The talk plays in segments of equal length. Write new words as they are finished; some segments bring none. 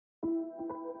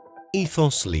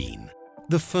ETHOS LEAN,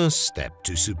 the first step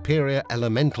to superior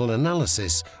elemental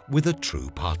analysis with a true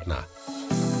partner.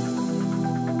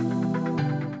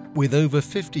 With over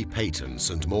 50 patents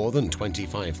and more than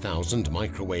 25,000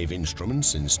 microwave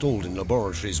instruments installed in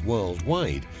laboratories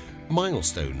worldwide,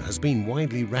 Milestone has been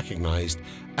widely recognized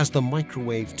as the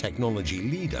microwave technology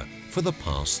leader for the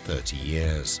past 30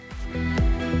 years.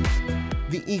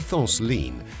 The ETHOS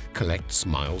LEAN collects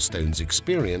Milestone's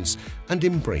experience and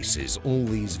embraces all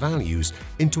these values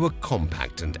into a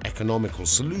compact and economical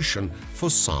solution for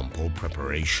sample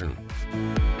preparation.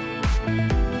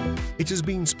 It has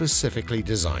been specifically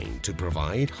designed to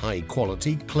provide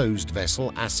high-quality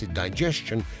closed-vessel acid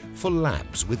digestion for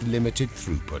labs with limited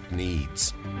throughput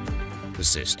needs. The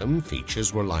system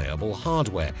features reliable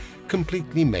hardware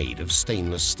completely made of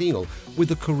stainless steel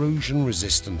with a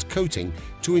corrosion-resistant coating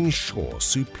to ensure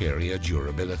superior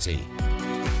durability.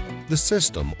 The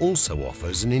system also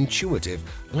offers an intuitive,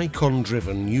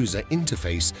 icon-driven user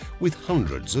interface with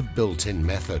hundreds of built-in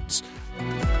methods,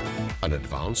 an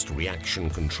advanced reaction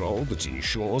control that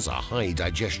ensures a high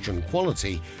digestion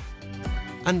quality,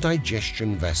 and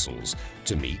digestion vessels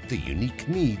to meet the unique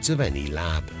needs of any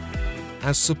lab.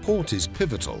 As support is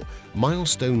pivotal,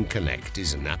 Milestone Connect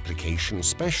is an application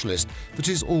specialist that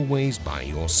is always by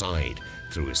your side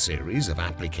through a series of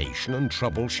application and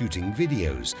troubleshooting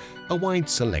videos, a wide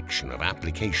selection of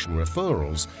application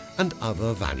referrals, and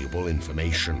other valuable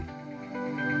information.